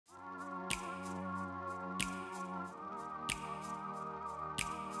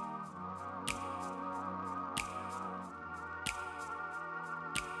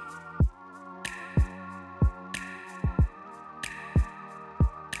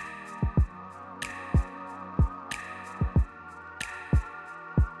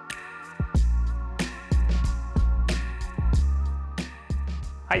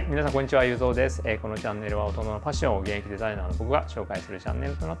はい、皆さんこんにちは、ゆうぞうです。このチャンネルは大人のファッションを現役デザイナーの僕が紹介するチャンネ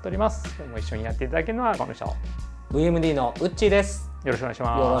ルとなっております。今日も一緒にやっていただけるのはこの人、 VMD のウッチーです。よろしくお願いし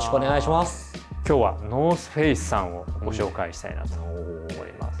ます。よろしくお願いします。今日はノースフェイスさんをご紹介したいなと思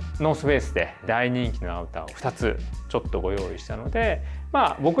います。ノースフェイスで大人気のアウターを2つちょっとご用意したので、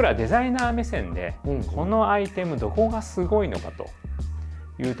僕らデザイナー目線でこのアイテムどこがすごいのかと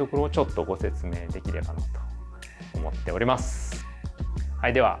いうところをちょっとご説明できればなと思っております。は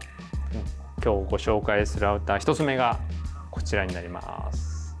い、では今日ご紹介するアウター1つ目がこちらになりま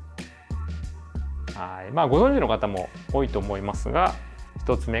す。はい、ご存知の方も多いと思いますが、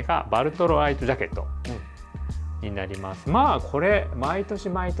1つ目がバルトロライトジャケットになります。これ毎年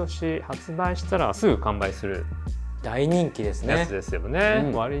発売したらすぐ完売する大人気ですね。やつですよ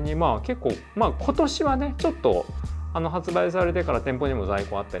ね。割に結構今年はねちょっと発売されてから店舗にも在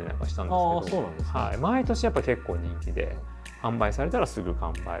庫あったりなんかしたんですけど、そうなんですね。はい、毎年やっぱ結構人気で販売されたらすぐ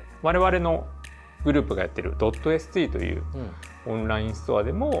完売。我々のグループがやってるドット ST というオンラインストア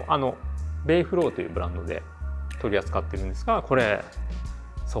でもベイフローというブランドで取り扱ってるんですが、これ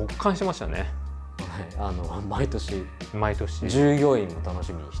速乾しましたね。毎年従業員も楽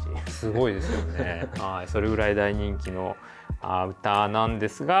しみにしている。すごいですよね。はい、それぐらい大人気のアウターなんで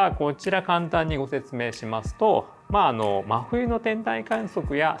すが、こちら簡単にご説明しますと、真冬の天体観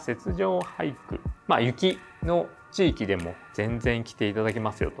測や雪上俳句、雪の地域でも全然着ていただけ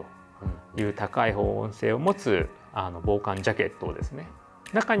ますよという高い保温性を持つ防寒ジャケットをですね、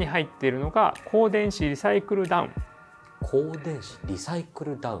中に入っているのが高電子リサイクルダウン、高電子リサイク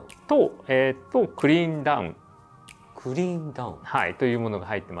ルダウンと、クリーンダウン、はい、というものが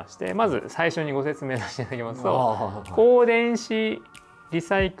入ってまして、まず最初にご説明させていただきますと、高電子リ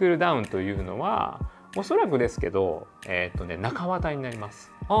サイクルダウンというのはおそらくですけど、中綿になりま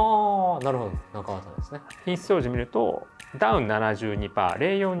す。なるほど、中綿ですね。品質表示見るとダウン 72%、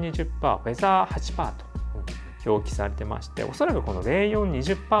レーヨン 20%、フェザー 8% と表記されてまして、おそらくこのレーヨン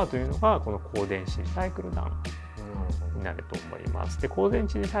 20% というのがこの高電子リサイクルダウンになると思います。で、高電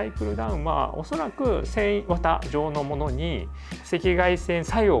子リサイクルダウンはおそらく繊維綿状のものに赤外線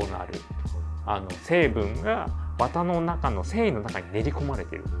作用のある成分が綿の中の繊維の中に練り込まれ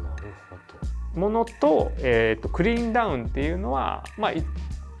ているものと、クリーンダウンっていうのは、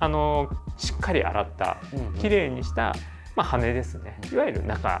しっかり洗ったきれいにした羽ですね。いわゆる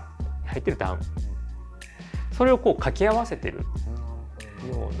中に入ってるダウン、それをこう掛け合わせてる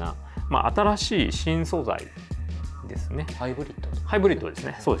ような、新しい新素材ですね。ハイブリッドです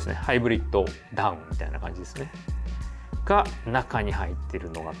ね。そうですね。ハイブリッドダウンみたいな感じですね。が中に入ってい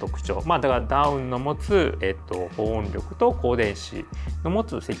るのが特徴。だからダウンの持つ、保温力と高電子の持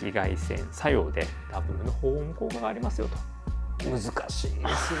つ赤外線作用でダブルの保温効果がありますよと。難しいで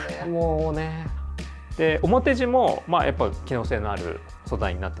すね。もうね。で、表地もやっぱ機能性のある素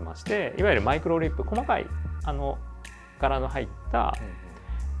材になってまして、いわゆるマイクロリップ、細かい柄の入った、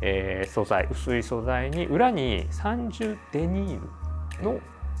素材、薄い素材に裏に30デニールの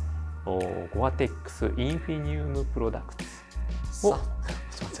ゴアテックスインフィニウムプロダクツを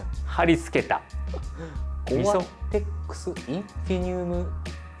貼り付けたゴアテックスインフィニウム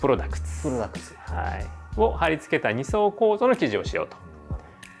プロダクツ、を貼り付けた2層構造の生地をしようと。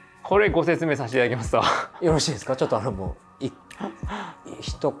これご説明させていただきますとよろしいですか。ちょっともう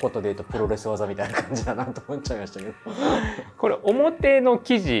一言で言うとプロレス技みたいな感じだなと思っちゃいましたけどこれ表の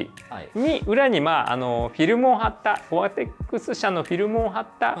生地に裏にフィルムを貼ったゴアテックス社のフィルムを貼っ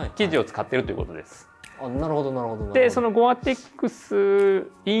た生地を使っているということです。なるほど。で、そのゴアテックス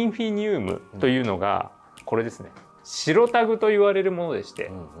インフィニウムというのがこれですね。白タグと言われるものでし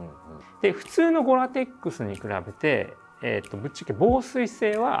て、で普通のゴアテックスに比べて、ぶっちゃけ防水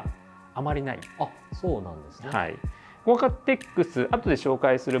性はあまりない。そうなんですね。はい。ゴアテックス、後で紹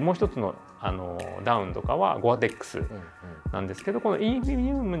介するもう一つのダウンとかはゴアテックスなんですけど、このインフィ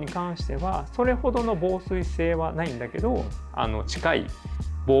ニウムに関してはそれほどの防水性はないんだけど、近い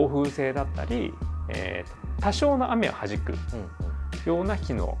防風性だったり、多少の雨を弾くような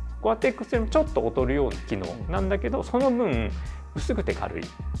機能、ゴアテックスよりもちょっと劣るような機能なんだけど、その分薄くて軽い、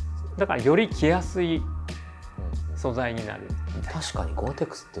だからより着やすい素材になるみたいな。確かにゴアテッ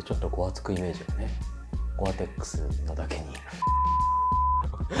クスってちょっとご厚くイメージよね。ゴアテックスなだけに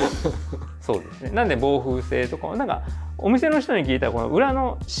そうですね。なんで防風性とかお店の人に聞いたら、この裏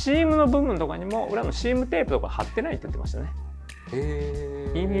のシームの部分とかにも裏のシームテープとか貼ってないって言ってましたね。イン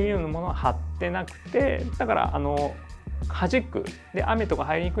フィニウムのものは貼ってなくて、だから弾くで雨とか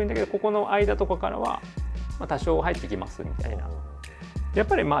入りにくいんだけど、ここの間とかからは多少入ってきますみたいな。やっ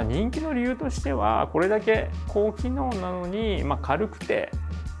ぱり人気の理由としては、これだけ高機能なのに軽くて、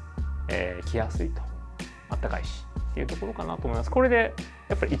着やすいと、あったかいしっていうところかなと思います。これで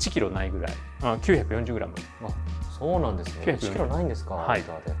やっぱり1キロないぐらい、940グラム。あ、そうなんですね。1キロないんですか。はい。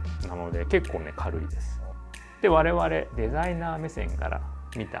なので結構ね軽いです。で我々デザイナー目線から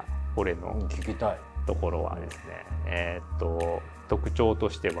見たこれの聞きたいところはですね、特徴と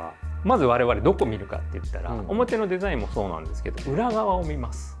してはまず我々どこ見るかって言ったら、表のデザインもそうなんですけど裏側を見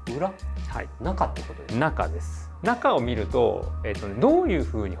ます。裏？はい。中ってことですか？中です。中を見ると、どういう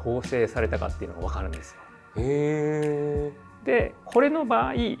ふうに縫製されたかっていうのが分かるんですよ。へー。でこれの場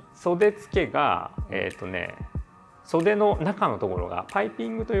合袖付けが袖の中のところがパイピ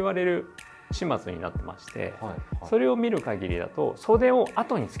ングと言われる始末になってまして、それを見る限りだと袖を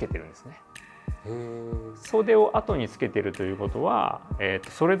後につけてるんですね。袖を後につけてるということは、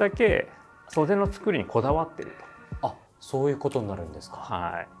それだけ袖の作りにこだわってると。あ、そういうことになるんですか。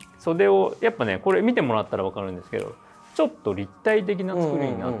はい。袖をやっぱねこれ見てもらったら分かるんですけどちょっと立体的な作り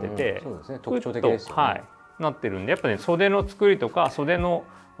になってて、そうですね、特徴的ですよね。はい、なってるんでやっぱね袖の作りとか袖の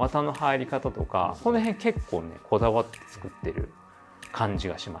綿の入り方とかこの辺結構ねこだわって作ってる感じ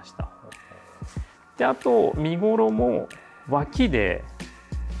がしました。であと身ごろも脇で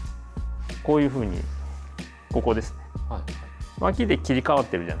こういうふうにここですね、脇で切り替わっ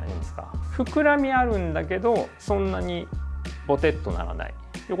てるじゃないですか。膨らみあるんだけどそんなにボテッとならない。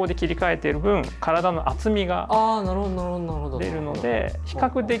横で切り替えている分体の厚みが出るので比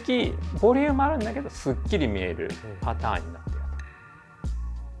較的ボリュームあるんだけどすっきり見えるパターンになっ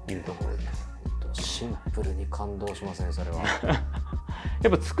ているというところです。シンプルに感動しますねそれは。や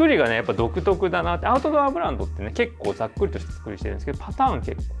っぱ作りがねやっぱ独特だなって。アウトドアブランドってね結構ざっくりとした作りしてるんですけどパターン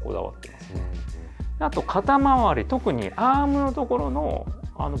結構こだわってますね。あと肩周り特にアームのところの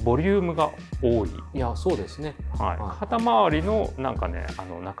ボリュームが多い。いやそうですね。はい。肩周りのなんかね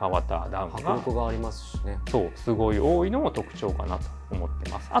中綿ダウンが迫力がありますしね。そうすごい多いのも特徴かなと思っ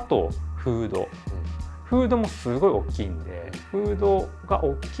てます。あとフード、フードもすごい大きいんでフードが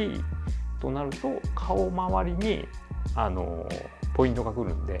大きいとなると顔周りにポイントがく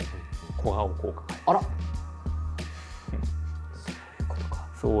るんで小顔効果があら。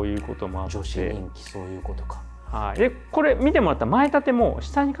そういうこともあって、女子人気そういうことか。はい。でこれ見てもらったら前立ても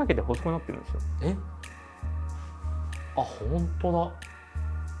下にかけて細くなってるんですよ。あ、本当だ。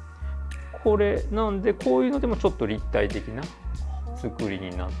これなんでこういうのでもちょっと立体的な作りに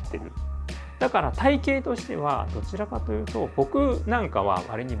なってる。だから体型としてはどちらかというと僕なんかは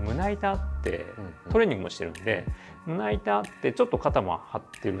割に胸板あってトレーニングもしてるんで胸板あってちょっと肩も張っ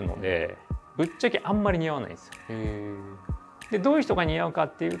てるのでぶっちゃけあんまり似合わないんですよ。でどういう人が似合うか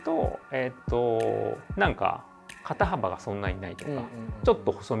っていうとなんか肩幅がそんなにないとかちょっ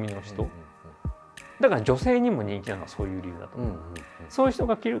と細身の人だから女性にも人気なのはそういう理由だと思う。そういう人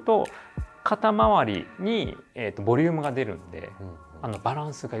が着ると肩周りにボリュームが出るんでバラ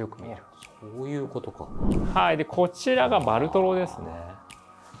ンスがよく見える。そういうことか。はい。でこちらがバルトロですね。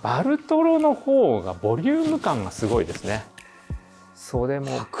バルトロの方がボリューム感がすごいですね。袖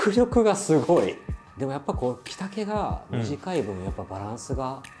も迫力がすごい。でもやっぱこう着丈が短い分やっぱバランス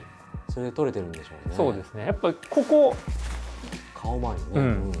がそれで取れてるんでしょうね。そうですね。やっぱここ顔周り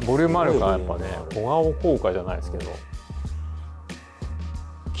ね、ボリュームあるからやっぱね小顔効果じゃないですけど、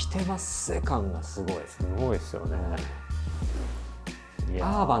着てますせ感がすごい。すごいですよね。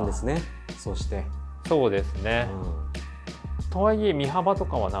アーバンですね。そしてそうですね。とはいえ身幅と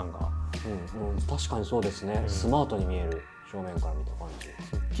かはなんか確かにそうですね。スマートに見える。正面から見た感じ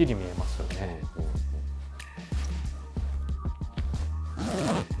すっきり見えますよね。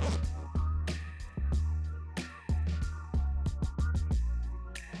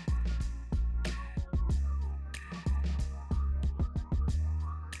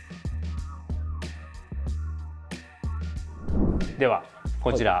では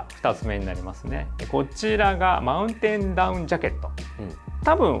こちら2つ目になりますね。こちらがマウンテンダウンジャケット。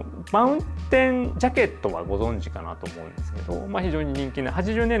多分マウンテンジャケットはご存知かなと思うんですけど、非常に人気な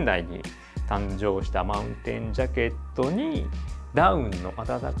80年代に誕生したマウンテンジャケットにダウンの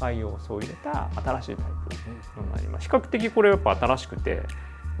暖かい要素を入れた新しいタイプになります。比較的これやっぱ新しくて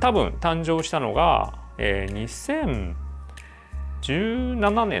多分誕生したのが、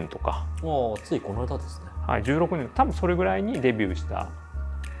2017年とか。ついこの間ですね。はい、16年多分それぐらいにデビューした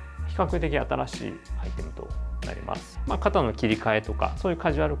比較的新しいアイテムとなります。肩の切り替えとかそういう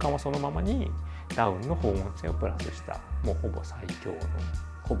カジュアル感はそのままにダウンの保温性をプラスしたもうほぼ最強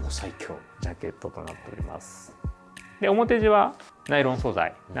ジャケットとなっております。で表地はナイロン素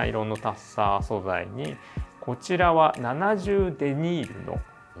材、ナイロンのタッサー素材にこちらは70デニールの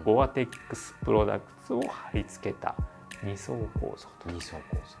ゴアテックスプロダクツを貼り付けた2層構造と。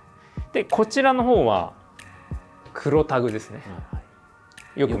でこちらの方は黒タグですね。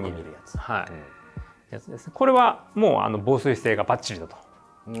よく見るやつ。やつですね。これはもう防水性がバッチリだと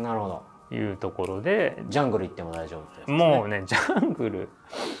なるほど。いうところでジャングル行っても大丈夫ってやつですね。もうねジャングル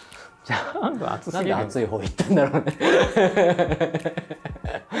暑すぎる。なんで暑い方行ったんだろうね。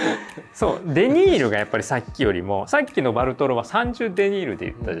そうデニールがやっぱりさっきよりも、さっきのバルトロは30デニール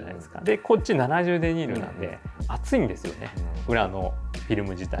で言ったじゃないですか。でこっち70デニールなんで暑いんですよね、裏のフィル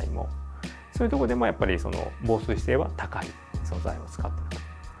ム自体も。そういうところでもやっぱりその防水性は高い素材を使ってる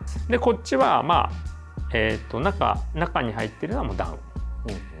と。でこっちはまあ、中に入ってるのはもうダウン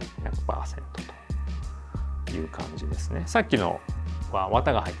 100% という感じですね。さっきのは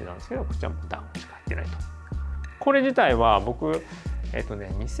綿が入ってたんですけど、こっちはもうダウンしか入ってないと。これ自体は僕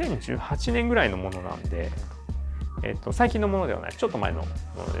2018年ぐらいのものなんで、最近のものではない、ちょっと前のも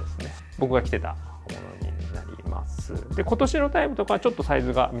のですね。僕が着てたものになります。で今年のタイプとかはちょっとサイ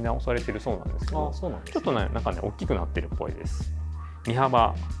ズが見直されてるそうなんですけど、ちょっとねなんかね大きくなってるっぽいです。身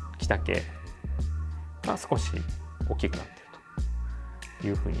幅着丈が少し大きくなっていると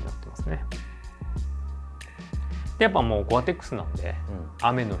いうふうになってますね。でやっぱもうゴアテックスなんで、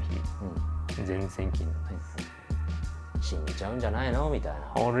雨の日、全然気にならないです。染みちゃうんじゃないのみたいな。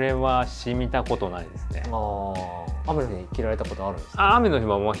これは染みたことないですね。雨の日に着られたことあるんですか？雨の日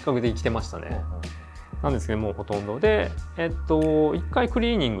はもう比較的着てましたね。なんですけどもうほとんどで、1回ク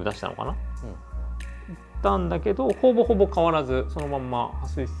リーニング出したのかな、たんだけどほぼほぼ変わらず、そのまんま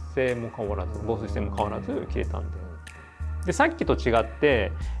撥水性も変わらず防水性も変わらず着れたんで。でさっきと違っ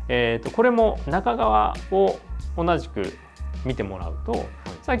て、これも中側を同じく見てもらうと、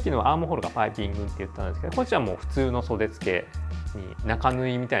さっきのアームホールがパイピングって言ったんですけど、こっちはもう普通の袖付けに中縫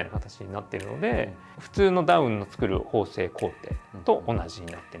いみたいな形になっているので、普通のダウンの作る縫製工程と同じ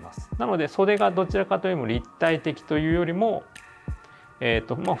になっています。なので袖がどちらかというと立体的というよりも、ま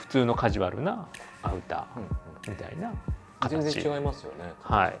あ、普通のカジュアルなアウターみたいな形。全然違いますよね。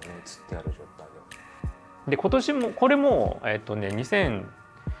はい。つってある状態で今年もこれも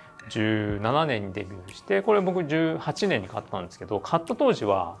2017年にデビューして、これ僕18年に買ったんですけど、買った当時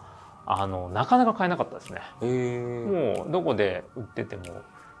はなかなか買えなかったですね。もうどこで売ってても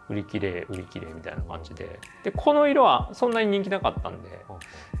売り切れみたいな感じで、この色はそんなに人気なかったんで、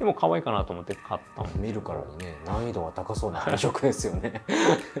でも可愛いかなと思って買ったんで。見るからにね難易度が高そうな配色ですよね。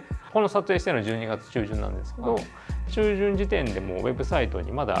この撮影してるのは12月中旬なんですけど、中旬時点でもウェブサイト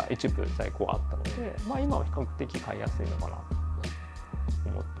にまだ一部在庫があったので、まあ、今は比較的買いやすいのかなと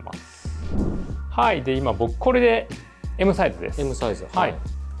思ってます。はい。で今僕これで M サイズです。M サイズ、はい。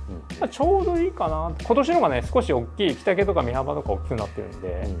まあ、ちょうどいいかな。今年の方がね少し大きい、着丈とか身幅とか大きくなってるん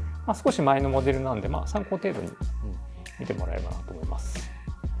で、まあ、少し前のモデルなんで、まあ、参考程度に見てもらえればなと思います。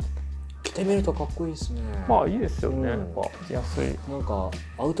着てみるとかっこいいですね。まあいいですよね。着やすい。なんか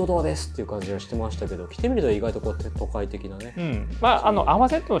アウトドアですっていう感じはしてましたけど、着てみると意外とこう都会的なね。まあ合わ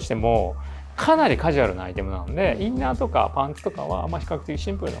せとしてもかなりカジュアルなアイテムなので、インナーとかパンツとかはまあ比較的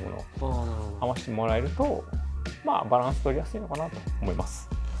シンプルなものを合わせてもらえると、まあバランス取りやすいのかなと思います。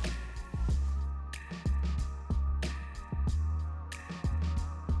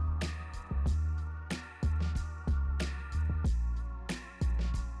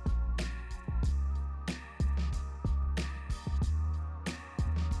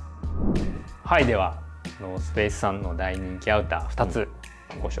はい、ではノースフェイスさんの大人気アウター2つ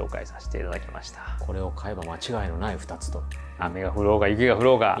ご紹介させていただきました。これを買えば間違いのない2つと。雨が降ろうが雪が降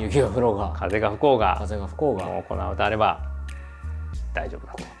ろうが風が吹こうがもうこのアウターあれば大丈夫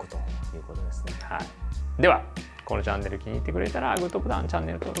だということですね。はい。ではこのチャンネル気に入ってくれたらグッドボタン、チャン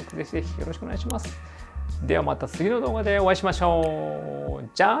ネル登録ぜひぜひよろしくお願いします。ではまた次の動画でお会いしましょう。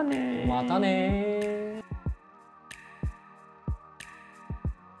じゃあねー。またねー。